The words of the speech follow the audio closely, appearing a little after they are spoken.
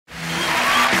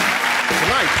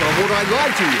Tonight on Would I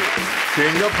Lie to You?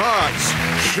 King of Hearts,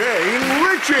 Shane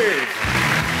Ritchie.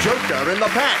 Joker in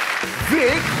the pack,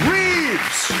 Vic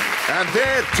Reeves. And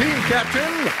their team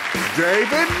captain,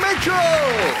 David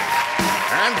Mitchell.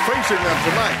 And facing them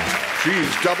tonight, she's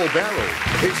double-barreled.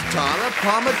 It's Tara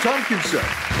Palmer-Tompkinson.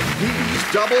 He's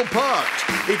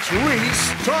double-parked. It's Rhys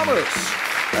Thomas.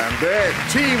 And their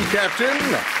team captain,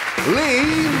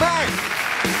 Mack.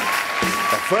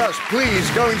 But first, please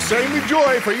go insane with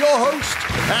joy for your host,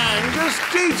 Angus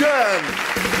Deayton.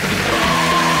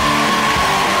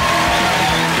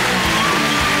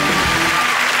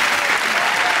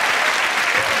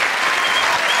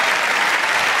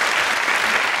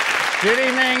 Good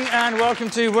evening and welcome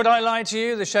to Would I Lie to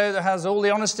You, the show that has all the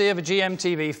honesty of a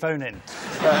GMTV phone-in.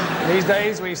 These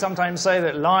days we sometimes say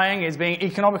that lying is being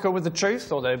economical with the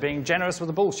truth, although being generous with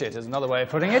the bullshit is another way of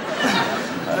putting it.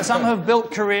 Some have built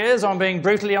careers on being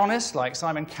brutally honest, like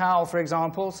Simon Cowell, for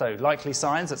example, so likely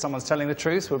signs that someone's telling the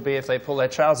truth would be if they pull their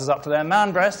trousers up to their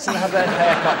man breasts and have their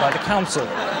hair cut by the council.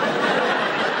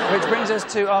 Which brings us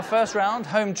to our first round,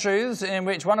 Home Truths, in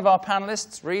which one of our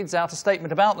panellists reads out a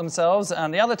statement about themselves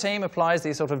and the other team applies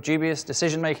these sort of dubious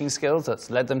decision-making skills that's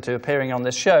led them to appearing on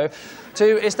this show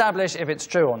to establish if it's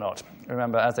true or not.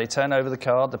 Remember, as they turn over the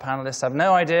card, the panellists have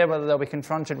no idea whether they'll be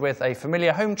confronted with a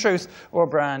familiar home truth or a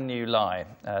brand new lie,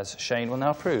 as Shane will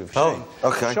now prove. Oh,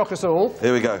 OK. Shock us all.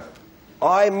 Here we go.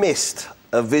 I missed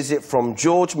a visit from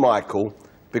George Michael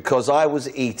because I was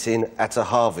eating at a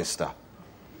harvester.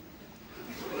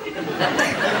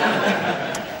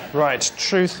 Right,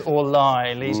 truth or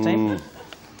lie, Lee's team?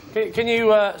 Can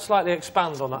you slightly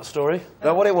expand on that story?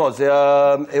 No, what it was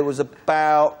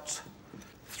about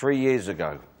 3 years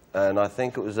ago, and I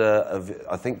think it was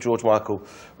I think George Michael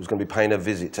was going to be paying a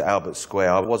visit to Albert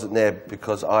Square. I wasn't there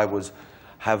because I was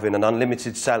having an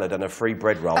unlimited salad and a free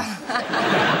bread roll.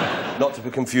 Not to be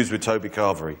confused with Toby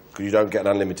Carvery, because you don't get an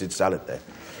unlimited salad there.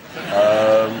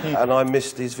 And I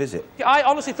missed his visit. I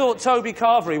honestly thought Toby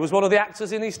Carvery was one of the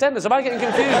actors in EastEnders. Am I getting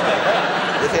confused?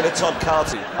 You're thinking of Todd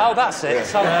Carty. Oh, that's it.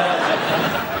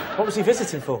 Yeah. What was he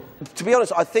visiting for? To be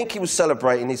honest, I think he was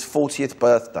celebrating his 40th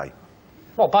birthday.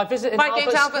 What, by visiting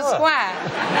Albert Square?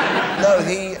 No,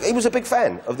 he was a big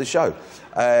fan of the show.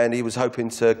 And he was hoping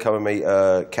to come and meet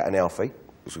Cat and Alfie,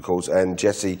 of course, and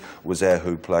Jessie was there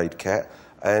who played Cat,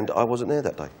 and I wasn't there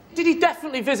that day. Did he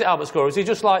definitely visit Albert Square, or was he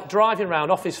just, like, driving around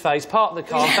off his face, parked the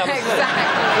car... Yeah,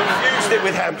 exactly. Confused it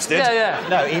with Hampstead. Yeah, yeah.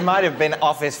 No, he might have been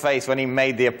off his face when he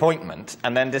made the appointment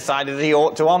and then decided that he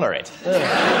ought to honour it. Lee,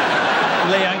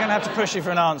 I'm going to have to push you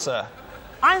for an answer.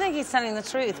 I think he's telling the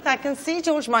truth. I can see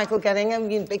George Michael getting a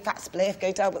big fat spliff,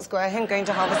 go to Albert Square, him going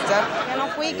to Harvester, and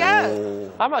off we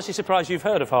go. I'm actually surprised you've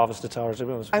heard of Harvester, Tara, to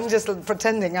be honest. I'm just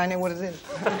pretending I know what it is.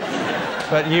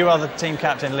 But you are the team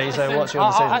captain, Lee, so what's your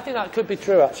decision? I think that could be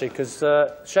true, actually, because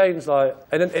Shane's like,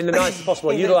 in the nicest possible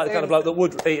way, you're like the kind of bloke that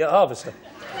would eat at Harvester.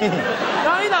 No,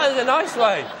 that in a nice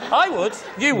way. I would.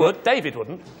 You would. David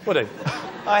wouldn't, would he?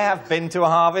 I have been to a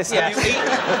harvest. Yeah.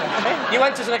 You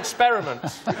went as an experiment.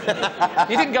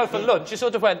 You didn't go for lunch. You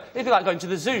sort of went... It'd be like going to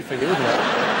the zoo for you, wouldn't it?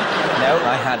 No,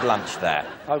 I had lunch there.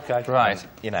 OK. Right.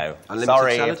 You know,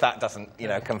 sorry if that doesn't, you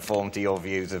know, conform to your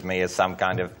views of me as some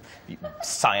kind of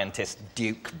scientist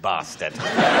Duke bastard.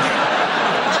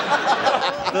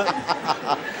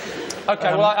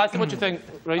 OK, well, what do you think,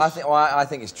 Rhys? I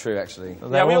think it's true, actually.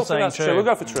 Yeah, we all think that's true. We'll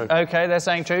go for true. OK, they're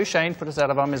saying true. Shane, put us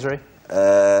out of our misery.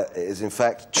 It is, in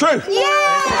fact, true!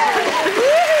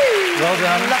 Well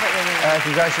done.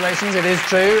 Congratulations, it is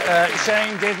true.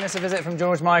 Shane did miss a visit from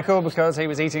George Michael because he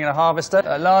was eating at a harvester.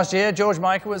 Last year, George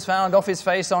Michael was found off his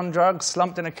face on drugs,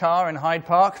 slumped in a car in Hyde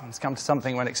Park. It's come to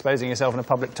something when exposing yourself in a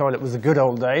public toilet was the good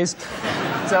old days.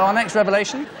 So our next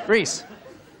revelation, Rhys.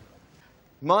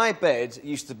 My bed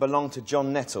used to belong to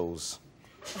John Nettles.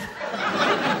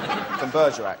 From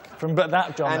Bergerac. From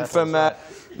that John and Nettles. And from right.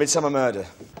 Midsummer Murder.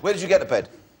 Where did you get the bed?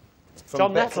 From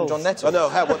John Nettles. I know,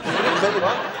 how?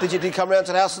 Did you come round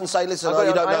to the house and say, listen,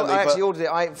 you don't know me, I actually ordered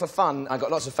it for fun. I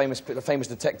got lots of famous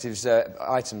detectives'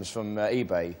 items from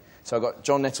eBay. So I got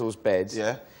John Nettles' bed.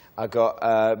 Yeah. I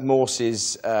got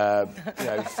Morse's,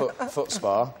 foot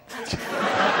spa.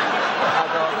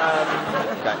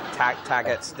 I got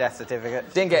Taggart's death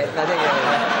certificate. Didn't get it. No, didn't get it.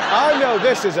 I know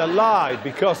this is a lie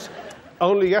because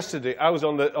only yesterday I was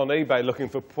on eBay looking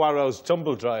for Poirot's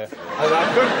tumble dryer and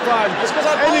I couldn't find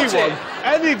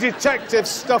any detective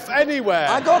stuff anywhere.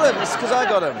 I got him. It's because I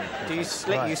got him. Do you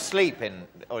sleep? You sleep in,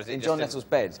 or is it in just John Nettles'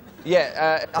 bed?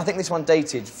 Yeah, I think this one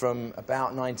dated from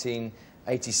about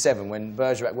 1987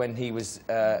 when he was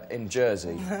in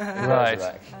Jersey.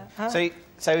 Right.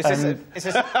 So is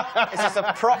this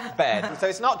a prop bed? So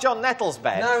it's not John Nettles'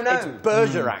 bed? No, no. It's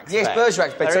Bergerac's bed. Yes,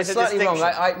 Bergerac's bed. So it's slightly wrong.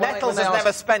 Nettles has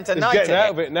never spent a night He's getting in out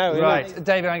it. of it now, Right,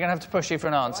 David, I'm going to have to push you for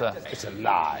an answer. It's a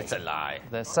lie. It's a lie.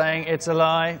 They're saying it's a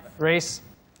lie. Rhys?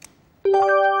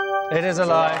 It is a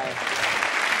lie.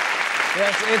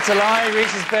 Yes, it's a lie.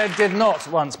 Rhys's bed did not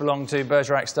once belong to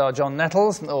Bergerac star John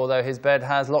Nettles, although his bed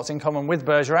has lots in common with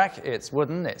Bergerac. It's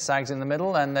wooden, it sags in the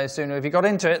middle, and no sooner have you got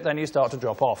into it than you start to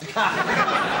drop off.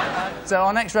 So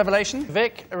our next revelation.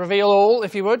 Vic, reveal all,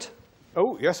 if you would.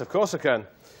 Oh, yes, of course I can.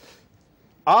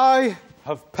 I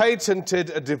have patented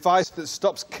a device that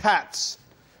stops cats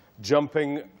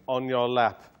jumping on your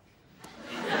lap.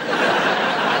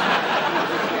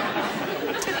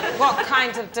 What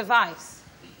kind of device?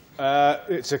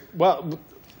 It's a... Well,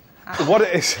 what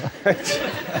it is...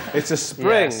 it's a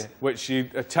spring which you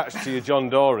attach to your John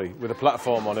Dory with a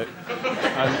platform on it.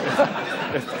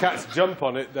 And if cats jump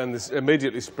on it, then they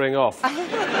immediately spring off.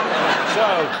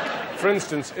 So, for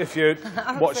instance, if you're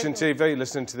watching TV,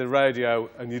 listening to the radio,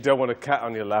 and you don't want a cat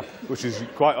on your lap, which is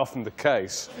quite often the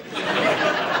case,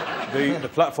 the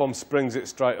platform springs it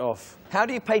straight off. How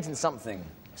do you patent something?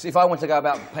 So if I want to go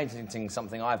about patenting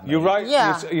something I've made... You write...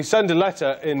 Yeah. You send a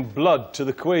letter in blood to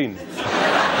the Queen. So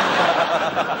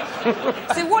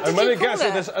what did And when you it call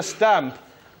gets it? a stamp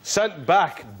sent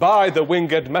back by the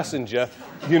winged messenger,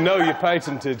 you know you're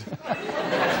patented.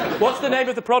 What's the name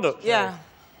of the product? Yeah.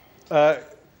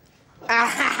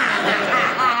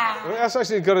 That's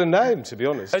actually got a name, to be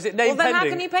honest. Is it name Well, then how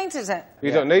pending? can you patent it?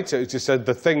 You don't need to. It's just said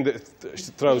the thing that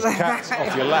throws cats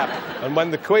off your lap. And when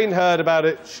the Queen heard about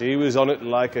it, she was on it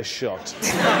like a shot.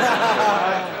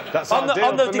 That's On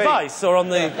the device or on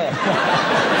the...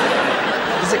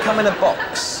 Does it come in a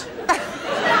box?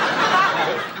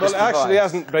 Well, it actually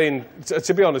hasn't been...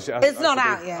 To be honest, it hasn't. It's not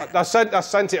out yet. I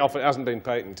sent it off, it hasn't been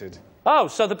patented. Oh,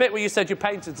 so the bit where you said you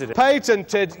patented it.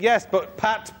 Patented, yes, but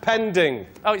pat pending.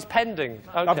 Oh, it's pending.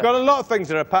 Okay. I've got a lot of things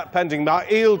that are pat pending. My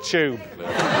eel tube, for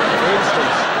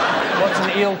instance. What's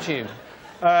an eel tube?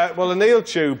 Well, an eel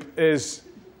tube is...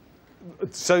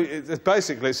 So it's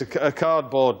basically it's a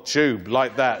cardboard tube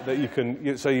like that you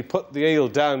can... So you put the eel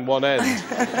down one end,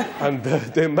 and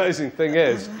the amazing thing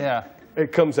is... Yeah.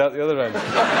 It comes out the other end.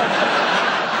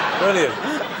 Brilliant.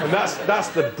 And that's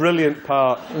the brilliant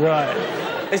part. Right.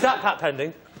 Is that Pat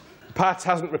pending? Pat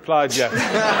hasn't replied yet.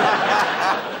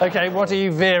 OK, what are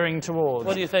you veering towards?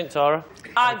 What do you think, Tara?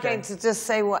 I'm going to just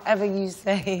say whatever you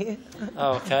say.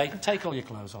 Oh, OK. Take all your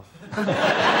clothes off. Well,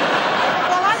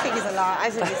 I think it's a lie. I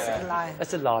think it's a lie.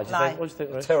 It's a lie, do you think? What do you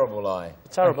think, Rhys? Terrible lie.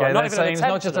 Terrible. OK, Not they're even saying an it's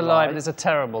attempt not just at a lie, but it's a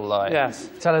terrible lie. Yes.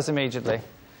 Tell us immediately.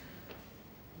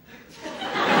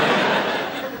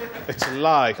 It's a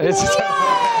lie. It is a terrible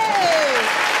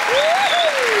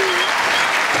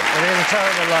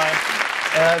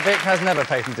lie. Vic has never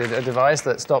patented a device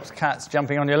that stops cats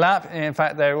jumping on your lap. In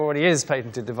fact, there already is a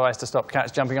patented device to stop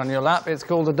cats jumping on your lap. It's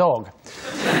called a dog.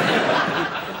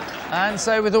 And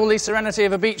so, with all the serenity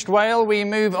of a beached whale, we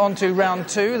move on to round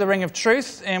 2, the Ring of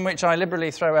Truth, in which I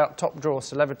liberally throw out top-drawer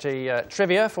celebrity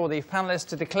trivia for the panellists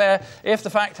to declare if the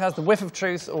fact has the whiff of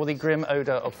truth or the grim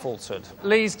odour of falsehood.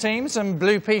 Lee's team, some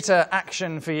Blue Peter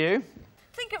action for you.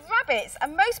 Think of rabbits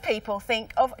and most people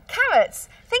think of carrots.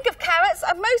 Think of carrots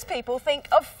and most people think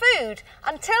of food.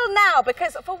 Until now,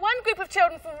 because for one group of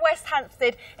children from West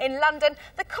Hampstead in London,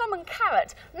 the common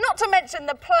carrot, not to mention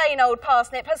the plain old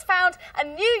parsnip, has found a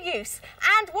new use.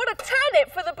 And what a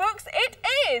turnip for the books it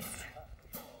is!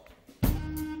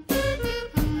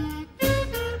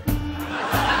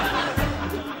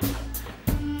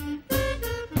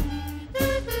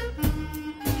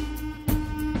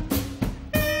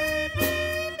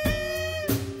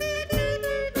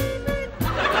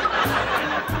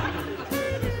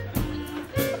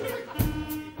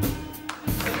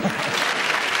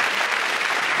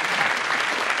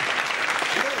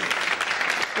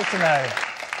 To know.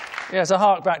 Yes, a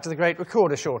hark back to the great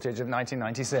recorder shortage of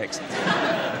 1996.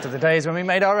 To the days when we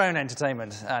made our own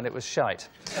entertainment, and it was shite.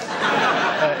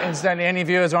 Incidentally, any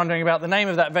viewers wondering about the name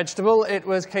of that vegetable, it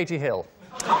was Katie Hill.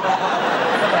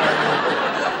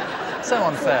 So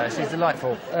unfair, she's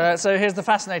delightful. So here's the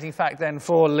fascinating fact then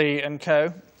for Lee and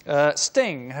co.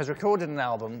 Sting has recorded an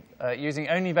album using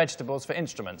only vegetables for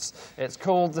instruments. It's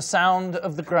called The Sound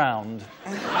of the Ground.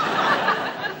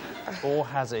 Or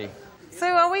has he? So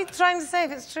are we trying to say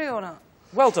if it's true or not?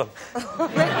 Well done.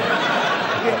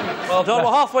 Well done.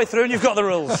 We're halfway through and you've got the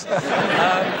rules.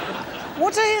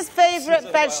 What are his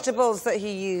favourite vegetables that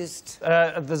he used?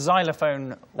 The xylophone.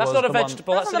 That's was not a the one-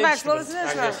 vegetable, That's that's not a an vegetable,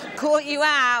 instrument. isn't it? Caught you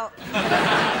out.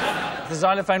 the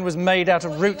xylophone was made out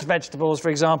of root vegetables, for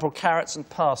example, carrots and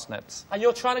parsnips. And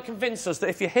you're trying to convince us that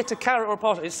if you hit a carrot or a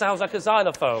parsnip, it sounds like a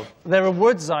xylophone. There are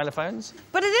wood xylophones.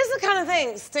 But it is the kind of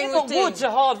thing Sting Yeah, would but do. wood's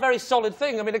a hard, very solid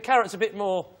thing. I mean, a carrot's a bit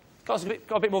more... got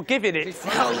a bit more give in it.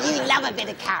 Oh, you love a bit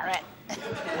of carrot.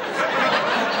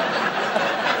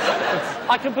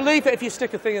 I can believe that if you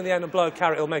stick a thing in the end and blow a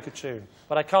carrot, it'll make a tune.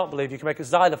 But I can't believe you can make a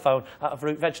xylophone out of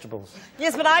root vegetables.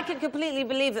 Yes, but I could completely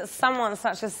believe that someone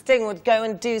such as Sting would go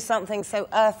and do something so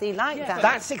earthy like that.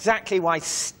 That's exactly why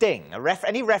Sting,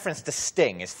 any reference to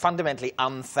Sting, is fundamentally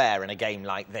unfair in a game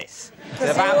like this.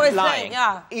 Because you always think,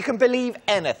 You can believe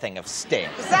anything of Sting.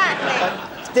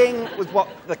 Exactly. Sting was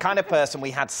the kind of person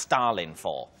we had Stalin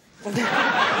for.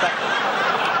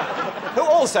 Who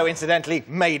also, incidentally,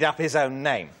 made up his own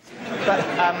name. But,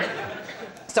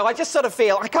 so I just sort of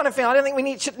feel, I don't think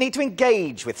we should need to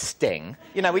engage with Sting.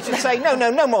 You know, we should say,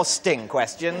 no more Sting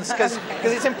questions, because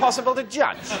it's impossible to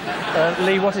judge.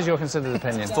 Lee, what is your considered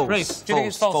opinion? False. Rhys, do you think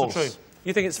it's false or true?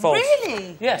 You think it's false?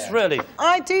 Really? Yes, really.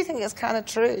 I do think it's kind of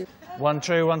true. One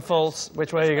true, one false.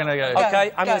 Which way are you going to go?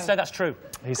 OK, I'm going to say that's true.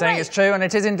 He's saying it's true, and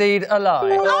it is indeed a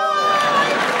lie.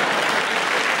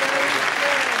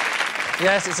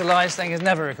 Yes, it's a lie. Sting has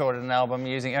never recorded an album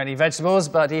using only vegetables,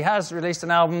 but he has released an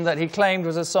album that he claimed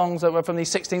was songs that were from the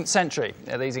 16th century.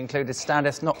 These included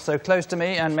Standeth Not So Close to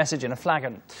Me and Message in a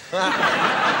Flagon.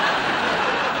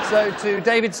 So, to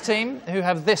David's team, who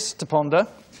have this to ponder,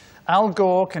 Al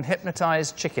Gore can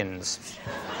hypnotise chickens.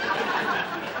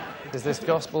 Is this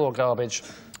gospel or garbage?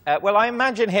 Well, I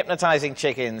imagine hypnotising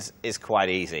chickens is quite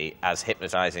easy, as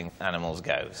hypnotising animals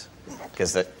goes.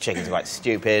 Because the chickens are quite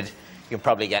stupid. You can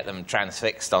probably get them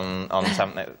transfixed on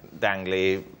something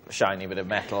dangly, shiny bit of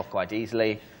metal quite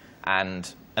easily. And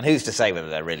who's to say whether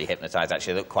they're really hypnotised?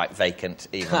 Actually, they look quite vacant,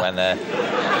 even when they're,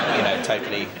 you know,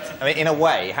 totally... I mean, in a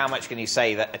way, how much can you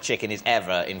say that a chicken is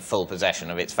ever in full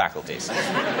possession of its faculties?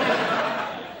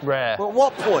 Rare. Well, at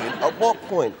what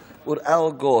point would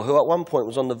Al Gore, who at one point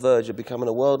was on the verge of becoming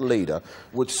a world leader,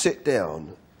 would sit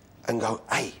down and go,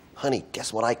 hey, honey,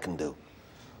 guess what I can do?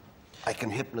 I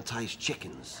can hypnotise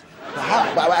chickens.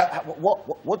 How'd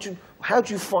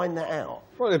you find that out?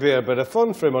 Well, it'd be a bit of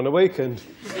fun for him on a weekend.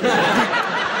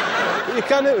 You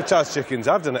can hypnotise chickens.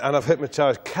 I've done it, and I've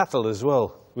hypnotised cattle as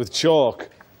well, with chalk.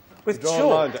 With draw chalk? A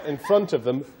line in front of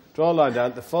them, draw a line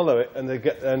down, they follow it, and they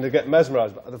get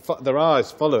mesmerised. Their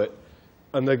eyes follow it,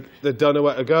 and they don't know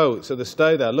where to go, so they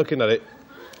stay there looking at it.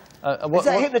 Is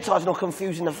that hypnotising or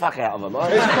confusing the fuck out of them? Of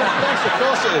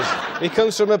course it is. He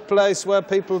comes from a place where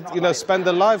people, you know, spend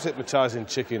their lives hypnotising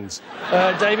chickens.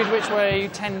 David, which way are you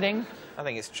tending? I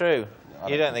think it's true.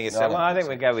 You don't think it's true? Well, I think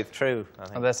we'll go with true.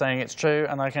 And they're saying it's true,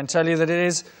 and I can tell you that it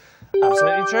is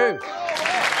absolutely true.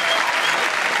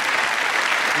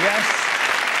 Yes.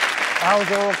 Al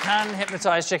Gore can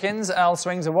hypnotise chickens. Al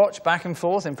swings a watch back and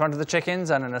forth in front of the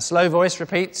chickens and in a slow voice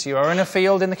repeats, "You are in a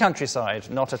field in the countryside,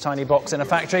 not a tiny box in a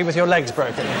factory with your legs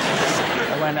broken."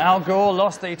 And when Al Gore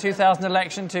lost the 2000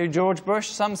 election to George Bush,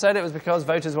 some said it was because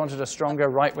voters wanted a stronger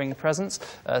right-wing presence.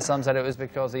 Some said it was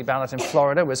because the ballot in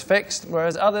Florida was fixed,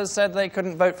 whereas others said they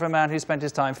couldn't vote for a man who spent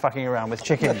his time fucking around with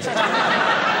chickens. So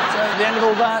at the end of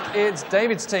all that, it's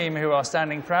David's team who are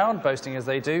standing proud, boasting as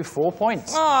they do 4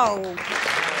 points. Oh.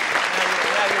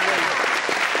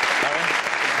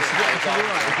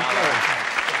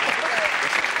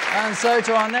 And so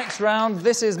to our next round,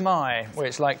 This Is My,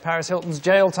 which, like Paris Hilton's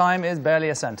jail time, is barely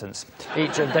a sentence.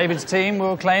 Each of David's team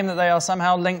will claim that they are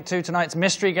somehow linked to tonight's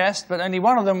mystery guest, but only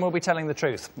one of them will be telling the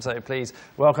truth. So please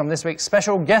welcome this week's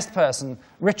special guest person,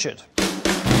 Richard.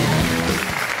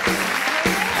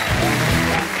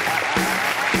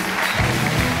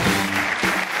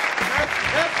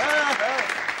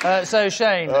 So,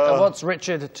 Shane, what's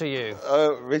Richard to you?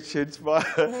 Richard's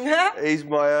he's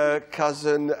my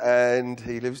cousin, and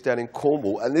he lives down in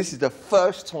Cornwall, and this is the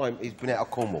first time he's been out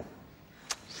of Cornwall.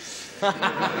 So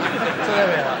there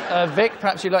we are. Vic,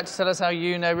 perhaps you'd like to tell us how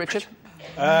you know Richard?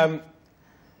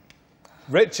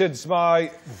 Richard's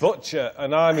my butcher,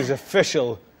 and I'm his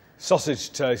official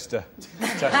sausage taster.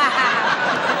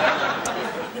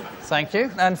 Thank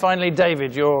you. And finally,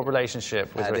 David, your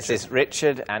relationship with Richard. This is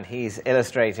Richard, and he's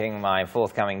illustrating my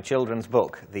forthcoming children's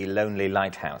book, The Lonely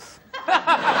Lighthouse.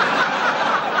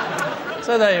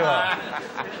 So there you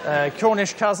are.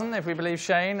 Cornish cousin, if we believe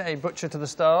Shane, a butcher to the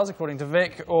stars, according to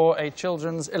Vic, or a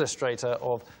children's illustrator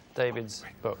of David's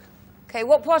book. OK,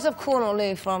 what part of Cornwall are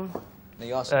you from?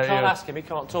 You can't ask him, he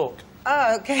can't talk.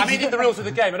 Oh, OK. I mean, in the rules of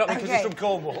the game, I don't mean because he's from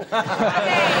Cornwall.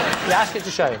 Yeah, ask it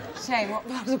to Shane. Shane, what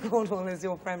part of Cornwall is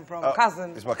your friend from?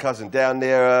 Cousin? It's my cousin, down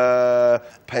near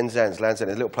Penzance, Lansdowne.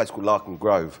 There's a little place called Larkin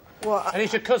Grove. What? And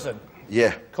he's your cousin?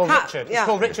 Yeah. Called Richard. yeah. It's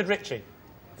called Richard Ritchie.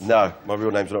 No, my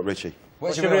real name's not Ritchie.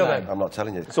 What's your real name? I'm not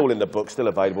telling you. It's all in the book, still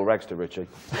available. Rags to Ritchie.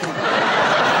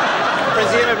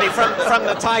 Presumably from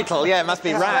the title, yeah, it must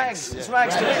be Rags. It's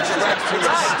Rags to Richard.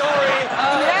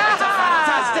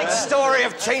 Fantastic story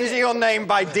of changing your name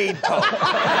by deed poll.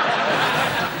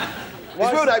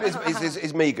 His real name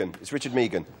is Megan. It's Richard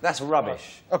Megan. That's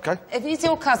rubbish. Okay. If he's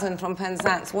your cousin from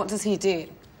Penzance, what does he do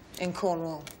in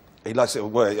Cornwall? He likes it.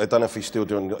 Well, I don't know if he's still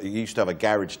doing. He used to have a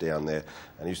garage down there,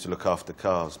 and he used to look after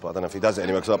cars. But I don't know if he does it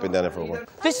anymore because I've been down there for a while.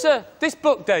 This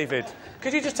book, David.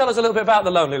 Could you just tell us a little bit about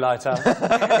the Lonely Lighthouse?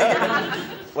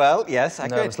 Well, yes, I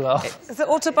could. Laugh. Is it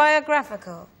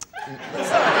autobiographical?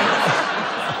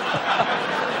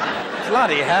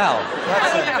 Bloody hell.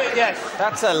 Yes.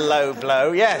 That's a low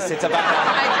blow. Yes, it's about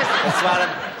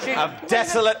a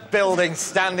desolate building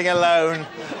standing alone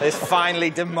is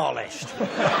finally demolished.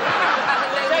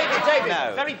 David,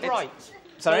 No, very bright.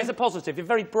 Sorry? There is a positive. You're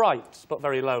very bright, but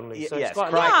very lonely. So Yes, it's quite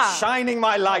bright, Yeah. shining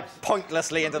my light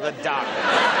pointlessly into the dark.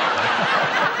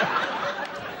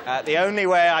 The only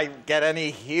way I get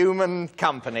any human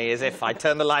company is if I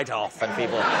turn the light off and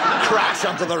people crash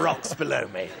onto the rocks below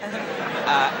me.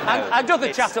 And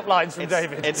other chat-up lines from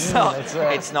David. It's not.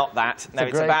 It's not that. No,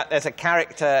 it's about. There's a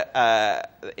character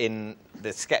in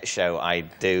the sketch show I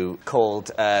do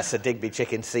called Sir Digby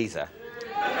Chicken Caesar.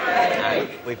 And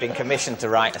we've been commissioned to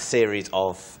write a series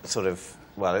of sort of,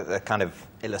 well, a kind of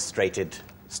illustrated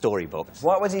storybooks.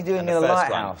 What was he doing in the the first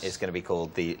lighthouse? one is going to be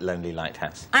called The Lonely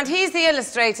Lighthouse. And he's the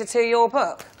illustrator to your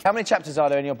book. How many chapters are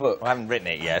there in your book? Well, I haven't written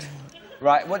it yet.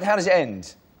 Right, how does it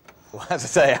end? Well, as I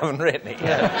say, I haven't written it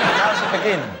yet. How does it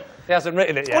begin? He hasn't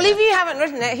written it yet. Well, if you haven't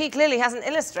written it, he clearly hasn't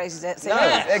illustrated it. So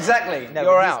No, exactly. No,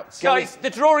 You're but out. Guys, the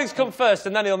drawings come first,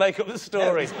 and then he'll make up the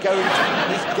story. He's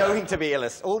going to be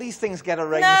illustrated. All these things get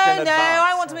arranged No, in advance.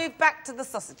 I want to move back to the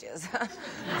sausages.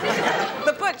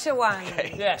 The butcher one.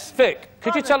 Okay. Yes, Vic,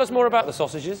 could you tell us more about the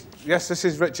sausages? Yes, this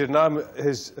is Richard, and I'm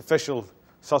his official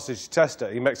sausage tester.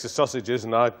 He makes the sausages,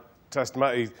 and I test them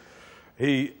out.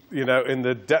 He, you know, in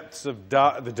the depths of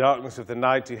the darkness of the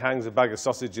night, he hangs a bag of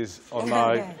sausages on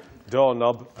my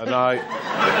doorknob, and I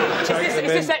take them in.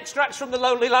 Is this extracts from the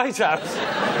Lonely Lighthouse?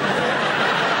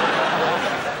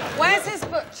 Where's his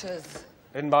butcher's?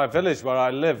 In my village where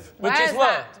I live, Which Where's is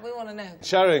where? that? We want to know.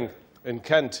 Charing, in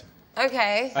Kent.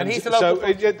 Okay. And he's the local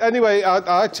anyway,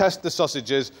 I test the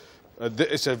sausages.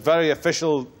 It's a very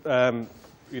official,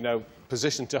 you know,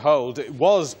 position to hold. It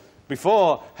was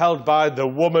before held by the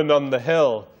woman on the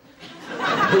hill,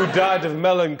 who died of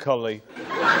melancholy.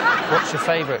 What's your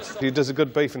favourite? He does a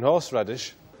good beef and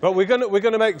horseradish. But we're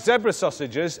gonna make zebra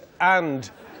sausages and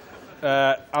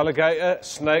alligator,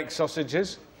 snake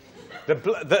sausages.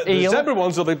 The zebra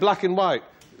ones will be black and white.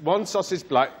 One sausage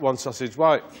black, one sausage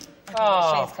white.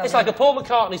 Oh, it's like a Paul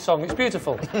McCartney song. It's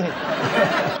beautiful.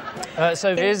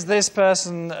 So is this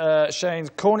person Shane's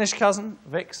Cornish cousin,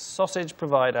 Vic's sausage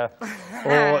provider,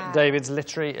 or David's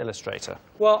literary illustrator?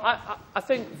 Well, I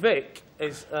think Vic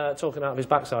is talking out of his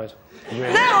backside.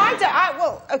 Really? No, I don't.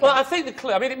 Okay. Well, I think the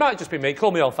clue. I mean, it might just be me.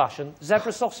 Call me old-fashioned.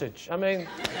 Zebra sausage. I mean,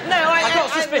 no, I got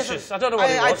suspicious. I don't know what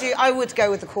it was. I would go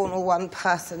with the Cornwall one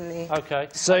personally. Okay.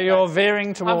 So you're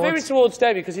veering towards. I'm veering towards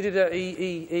David because he did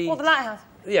a. Or the lighthouse.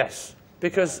 Yes,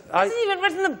 because He hasn't even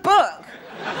written the book.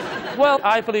 Well,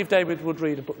 I believe David would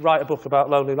write a book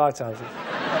about lonely lighthouses.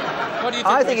 What do you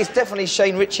think? I think it's definitely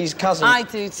Shane Ritchie's cousin. I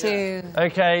do too.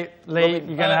 OK, Lee, you're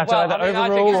going to have to either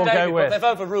overrule or go with. They've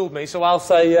overruled me, so I'll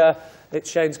say it's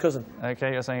Shane's cousin.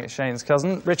 OK, you're saying it's Shane's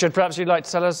cousin. Richard, perhaps you'd like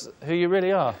to tell us who you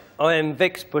really are. I am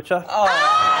Vic's butcher. Oh.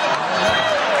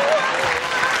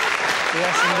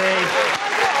 Yes, indeed.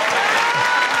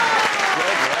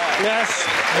 Yes,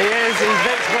 he is. He's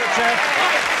Vic's butcher.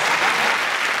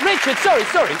 Richard,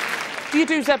 sorry. Do you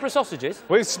do zebra sausages?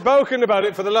 We've spoken about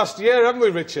it for the last year, haven't we,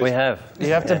 Richard? We have.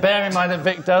 You have to bear in mind that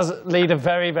Vic does lead a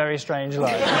very, very strange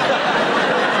life.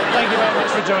 Thank you very much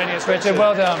for joining us, Richard.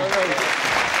 Well done.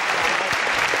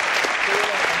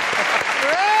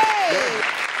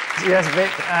 Yes, Vic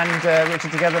and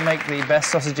Richard together make the best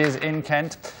sausages in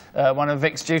Kent. One of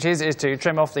Vic's duties is to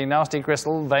trim off the nasty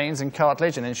gristle, veins and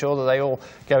cartilage and ensure that they all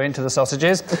go into the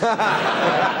sausages.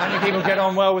 Many people get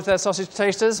on well with their sausage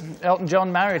tasters. Elton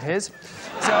John married his. So,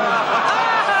 at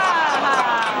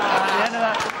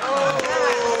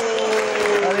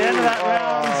the end of that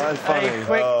round, a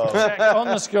quick check on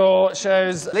the score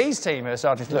shows Lee's team are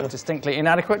starting to look distinctly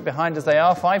inadequate, behind as they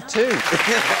are 5-2.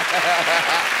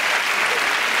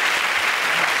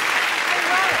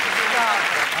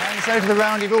 So to the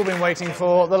round you've all been waiting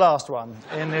for, the last one.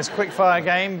 In this quick-fire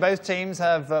game, both teams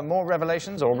have more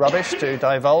revelations, or rubbish, to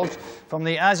divulge from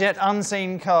the as-yet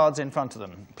unseen cards in front of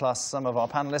them. Plus, some of our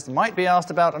panellists might be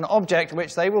asked about an object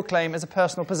which they will claim as a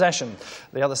personal possession.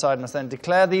 The other side must then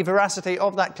declare the veracity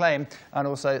of that claim and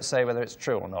also say whether it's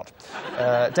true or not.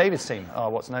 David's team are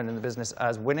what's known in the business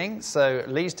as winning, so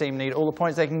Lee's team need all the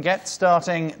points they can get,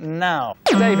 starting now.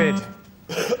 David.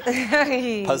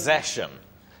 Possession.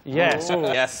 Yes. Ooh.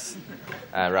 Yes.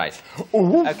 Right.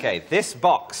 OK, this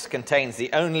box contains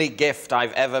the only gift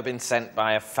I've ever been sent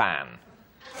by a fan.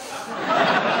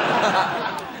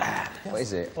 What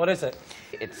is it? What is it?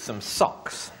 It's some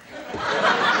socks.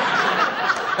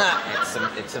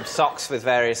 it's some socks with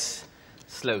various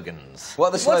slogans. What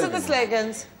are the slogans? What are the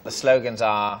slogans? The slogans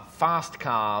are fast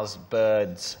cars,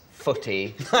 birds,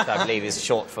 footy, which I believe is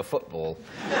short for football,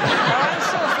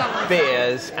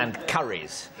 beers and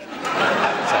curries.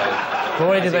 So,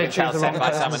 boy, did they choose the sent wrong by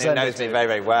person someone to who send knows it me very,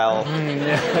 very well.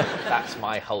 Yeah. That's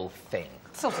my whole thing.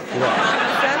 Sort of.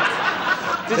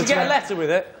 Did you get a letter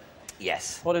with it?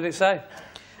 Yes. What did it say?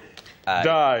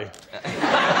 Die.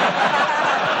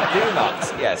 Do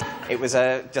not. Yes. It was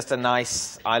just a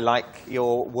nice, I like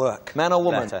your work. Man or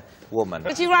woman? Letter. Woman.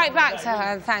 Did you write back to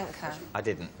her and thank her? I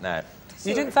didn't, no.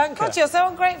 You didn't thank her? God, you're so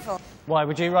ungrateful. Why,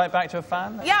 would you write back to a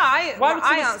fan? Yeah, Why would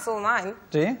I you- answer all mine.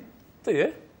 Do you? Do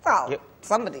you? Well,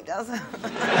 somebody does.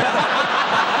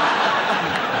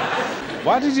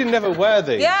 Why did you never wear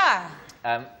these? Yeah.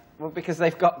 Well, because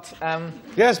they've got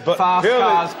Yes, but fast surely-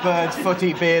 cars, birds,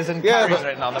 footy, beers and Yeah, curries but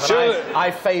written on them. surely- And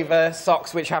I favour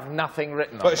socks which have nothing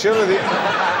written on But them. surely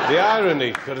the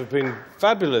irony could have been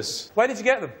fabulous. Where did you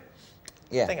get them?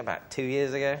 Yeah. I think about 2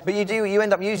 years ago. But you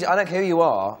end up using. I don't care who you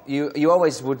are. You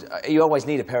always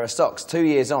need a pair of socks. 2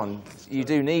 years on, you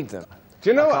do need them. Do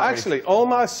you know, actually, all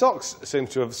my socks seem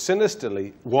to have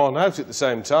sinisterly worn out at the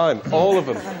same time. All of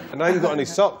them. And now you've got any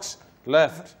socks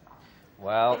left.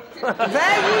 Well, There you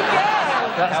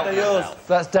go.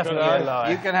 That's definitely a lie.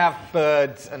 you can have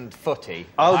birds and footy.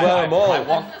 I'll wear them all. I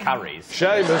want curries.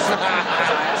 Seamus.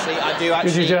 I do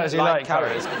actually do actually like like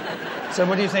curries. So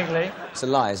what do you think, Lee? It's a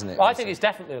lie, isn't it? Well, I think it's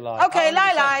definitely a lie. Okay,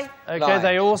 lie. OK, Lie.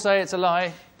 they all say it's a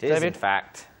lie. It is, in David?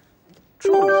 fact.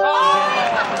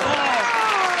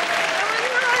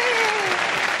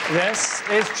 Yes,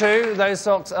 it's true. Those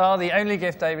socks are the only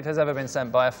gift David has ever been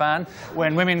sent by a fan.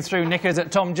 When women threw knickers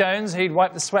at Tom Jones, he'd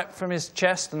wipe the sweat from his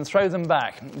chest and throw them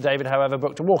back. David, however,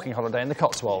 booked a walking holiday in the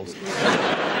Cotswolds.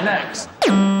 Next.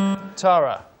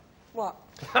 Tara. What?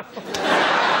 Okay,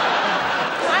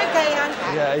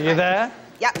 I'm... Yeah, are you there?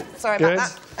 Yep, sorry Good.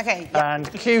 about that. Okay, yeah. And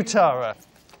cue Tara.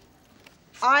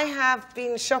 I have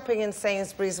been shopping in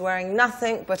Sainsbury's wearing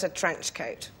nothing but a trench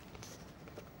coat.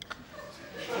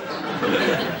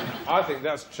 I think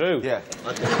that's true. Yeah.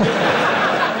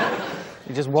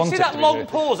 You just wanted See to that be long rude.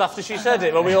 pause after she said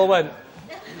it when we all went?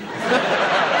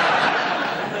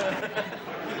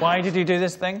 Why did you do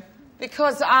this thing?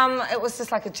 Because it was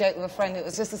just like a joke with a friend. It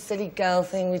was just a silly girl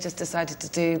thing we just decided to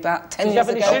do about 10 Did you years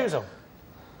have any ago. shoes on?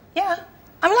 Yeah.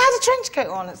 I mean, I had a trench coat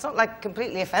on. It's not, like,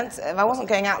 completely offensive. I wasn't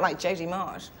going out like Jodie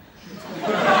Marsh.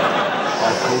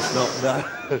 Of course not, no.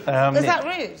 Is that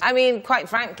rude? I mean, quite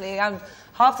frankly,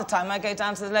 half the time I go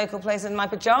down to the local place in my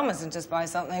pyjamas and just buy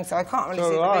something, so I can't really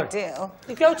see the big deal.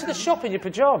 You go to the shop in your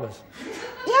pyjamas?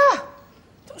 Yeah.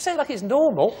 Don't say it like it's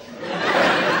normal.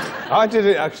 I did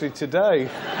it actually today.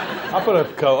 I put a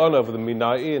coat on over the me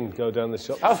nightie and go down the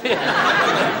shop. Oh,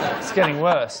 yeah. It's getting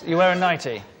worse. You wear a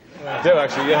nightie. I do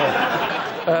actually,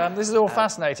 yeah. This is all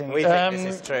fascinating. We think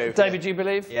this is true. David, do you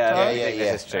believe? Yeah, Tara?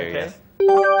 this is true, Okay.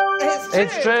 yes.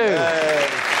 It's true.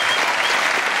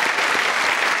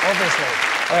 Obviously.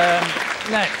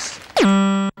 Next.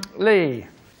 Lee.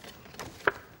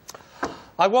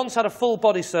 I once had a full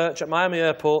body search at Miami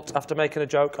Airport after making a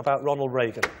joke about Ronald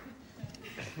Reagan.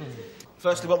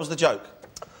 Firstly, what was the joke?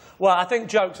 Well, I think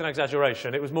joke's an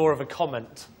exaggeration. It was more of a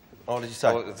comment. Oh, what did you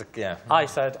say? Yeah. I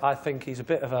said, I think he's a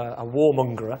bit of a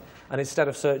warmongerer, and instead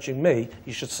of searching me,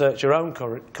 you should search your own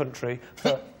country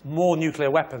for more nuclear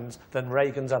weapons than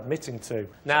Reagan's admitting to.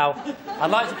 Now, I'd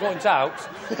like to point out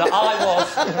that I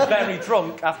was very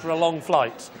drunk after a long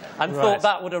flight and thought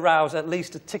that would arouse at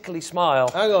least a tickly smile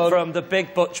from the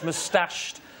big, butch,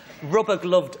 moustached,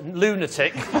 rubber-gloved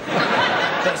lunatic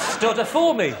that stood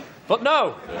afore me. But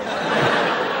no.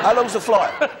 How long's the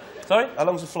flight? Sorry? How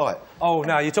long's the flight? Oh,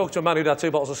 now, you talk to a man who'd had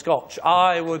 2 bottles of scotch.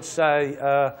 I would say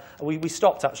we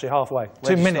stopped, actually, halfway.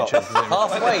 2 minutes.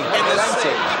 Halfway.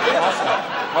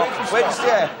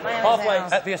 Halfway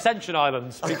at the Ascension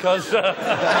Islands, because I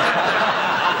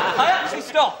actually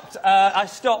stopped. I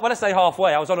stopped, when I say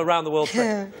halfway, I was on a round-the-world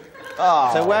trip.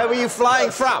 Oh. So where were you flying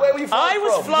from? Where were you flying I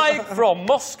was flying from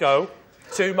Moscow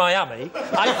to Miami.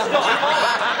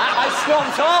 I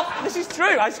stopped half. This is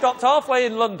true. I stopped halfway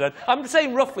in London. I'm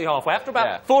saying roughly halfway. After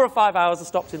about 4 or 5 hours, I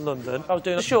stopped in London. I was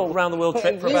doing a short round-the-world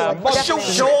trip for about...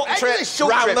 Short trip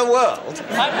round the world?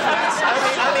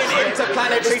 I mean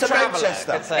interplanetary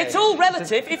traveller. It's all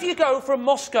relative. If you go from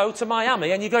Moscow to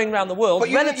Miami and you're going around the world,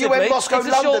 relatively, you went Moscow, it's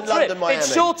a short London, trip. London, Miami.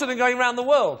 It's shorter than going around the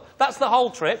world. That's the whole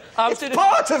trip. It's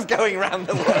part of going round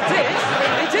the world.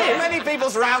 It is. Many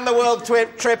people's round-the-world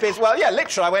trip is, well, yeah,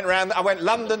 literally, I went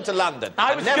London to London.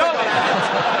 I was never going.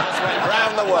 Just went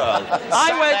round the world.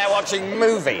 Sat there watching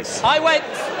movies. I went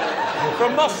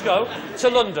from Moscow to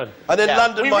London. And then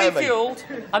London, Miami. We refuelled,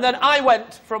 and then I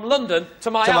went from London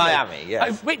to Miami. To Miami, yes.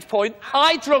 At which point,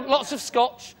 I drunk lots of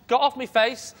scotch, got off my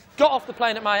face, got off the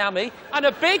plane at Miami, and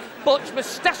a big, butch,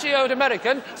 mustachioed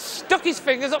American stuck his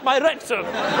fingers up my rectum.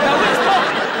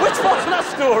 Now, which part of that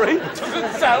story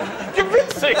doesn't sound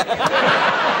convincing?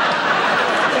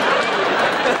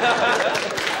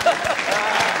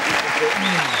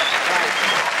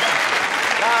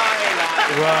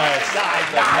 Right.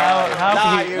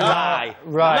 How You lie.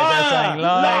 Right, they're saying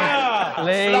lie.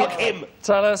 Lee, Flog him.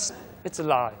 tell us It's a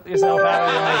lie. yourself how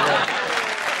you make it.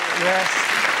 Yes.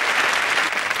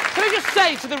 Can I just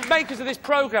say to the makers of this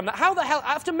programme that how the hell,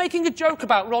 after making a joke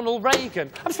about Ronald Reagan,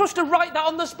 I'm supposed to write that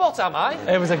on the spot, am I?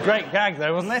 It was a great gag,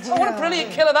 though, wasn't it? Oh, what a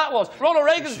brilliant killer that was. Ronald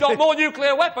Reagan's got more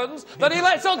nuclear weapons than he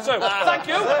lets on to. Thank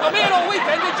you. I'm here all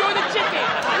weekend enjoying the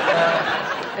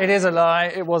chicken. It is a lie.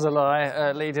 It was a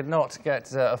lie. Lee did not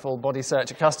get a full body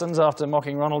search at customs after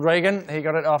mocking Ronald Reagan. He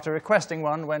got it after requesting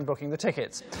one when booking the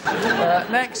tickets.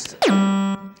 Next,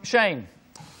 Shane.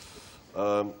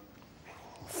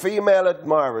 Female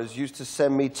admirers used to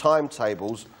send me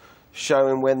timetables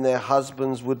showing when their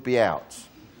husbands would be out.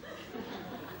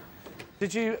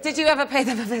 Did you ever pay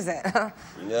them a visit?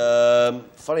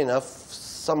 Funny enough,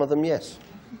 some of them, yes.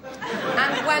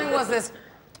 And when was this?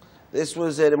 This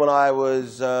was when I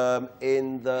was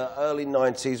in the early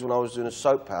 90s when I was doing a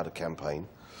soap powder campaign.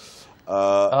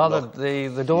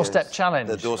 The doorstep challenge.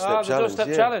 The doorstep challenge. The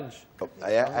doorstep challenge.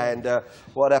 Yeah, and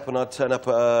what happened, I'd turn up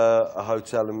at a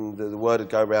hotel and the word would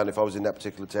go around if I was in that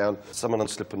particular town. Someone would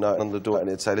slip a note on the door and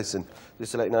it'd say, listen,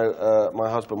 just to let you know, my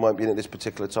husband won't be in at this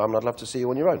particular time and I'd love to see you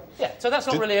on your own. Yeah, so that's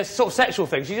not really a sort of sexual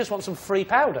thing. You just want some free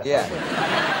powder. Yeah.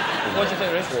 What do you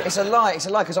think, Rich? It's a lie,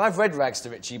 because I've read Rags to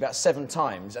Ritchie about 7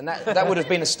 times, and that would have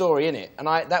been a story in it, and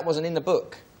that wasn't in the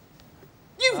book.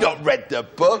 You've not read the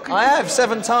book? I have,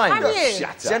 7 times. Have you?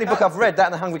 Shut It's the only book I've read, that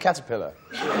and The Hungry Caterpillar.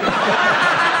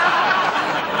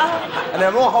 And there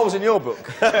are more holes in your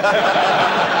book.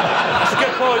 That's a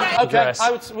good point. OK, Yes.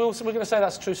 we're going to say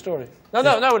that's a true story. No,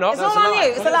 we're not. It's all on you.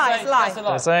 It's a lie. It's a lie. That's a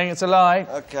They're lie. saying it's a lie.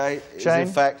 OK, it's Shane? in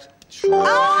fact true.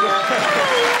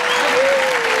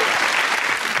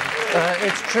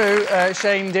 It's true.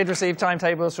 Shane did receive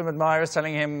timetables from admirers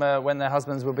telling him when their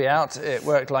husbands would be out. It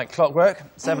worked like clockwork.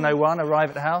 7:01,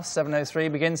 arrive at the house. 7:03,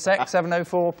 begin sex.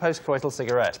 7:04, post-coital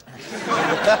cigarette.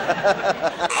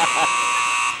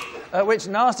 Which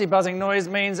nasty buzzing noise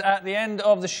means at the end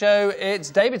of the show, it's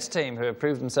David's team who have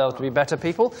proved themselves to be better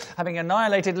people, having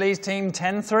annihilated Lee's team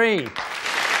 10-3.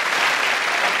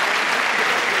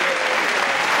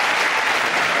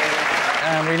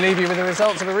 And we leave you with the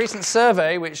results of a recent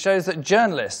survey which shows that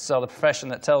journalists are the profession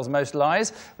that tells most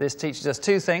lies. This teaches us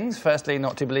 2 things. Firstly,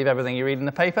 not to believe everything you read in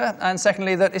the paper. And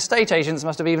secondly, that estate agents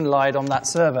must have even lied on that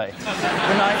survey. Good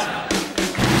night.